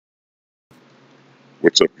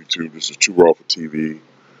What's up, YouTube? This is Too Raw for TV,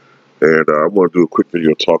 and I want to do a quick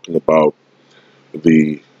video talking about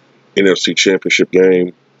the NFC Championship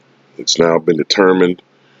game. It's now been determined,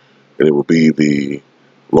 and it will be the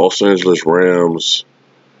Los Angeles Rams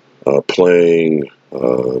playing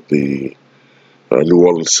the New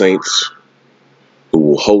Orleans Saints, who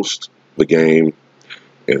will host the game,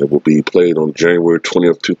 and it will be played on January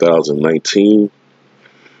 20th, 2019.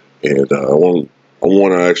 And I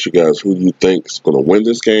want to ask you guys who you think is going to win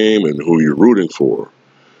this game and who you're rooting for.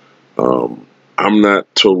 I'm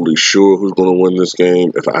not totally sure who's going to win this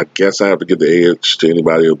game. If I guess I have to give the edge to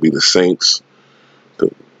anybody, it'll be the Saints.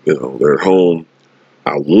 They're at home.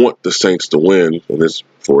 I want the Saints to win, and it's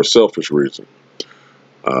for a selfish reason.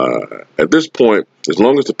 At this point, as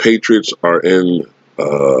long as the Patriots are in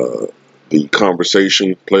the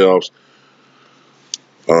conversation playoffs,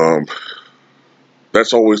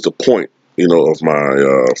 that's always the point, of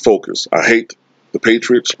my focus. I hate the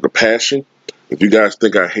Patriots with a passion. If you guys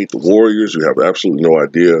think I hate the Warriors, you have absolutely no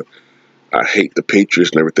idea. I hate the Patriots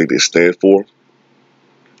and everything they stand for.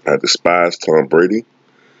 I despise Tom Brady.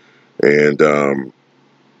 And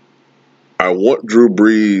I want Drew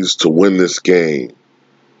Brees to win this game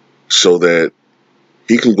so that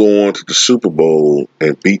he can go on to the Super Bowl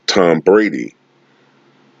and beat Tom Brady.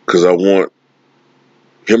 Because I want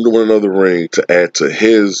him to win another ring to add to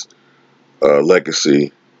his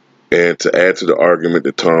legacy and to add to the argument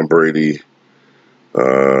that Tom Brady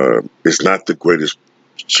is not the greatest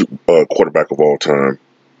quarterback of all time.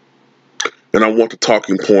 And I want the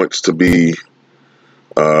talking points to be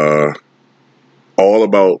all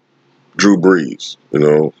about Drew Brees.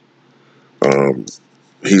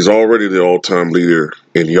 He's already the all-time leader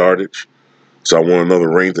in yardage, so I want another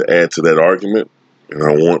ring to add to that argument. And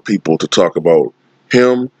I want people to talk about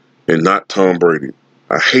him and not Tom Brady.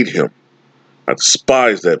 I hate him. I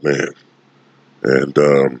despise that man. And,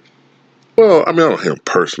 I don't hate him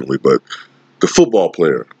personally, but the football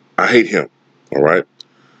player, I hate him. All right?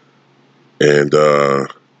 And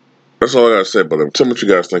that's all I got to say about him. Tell me what you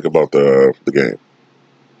guys think about the game.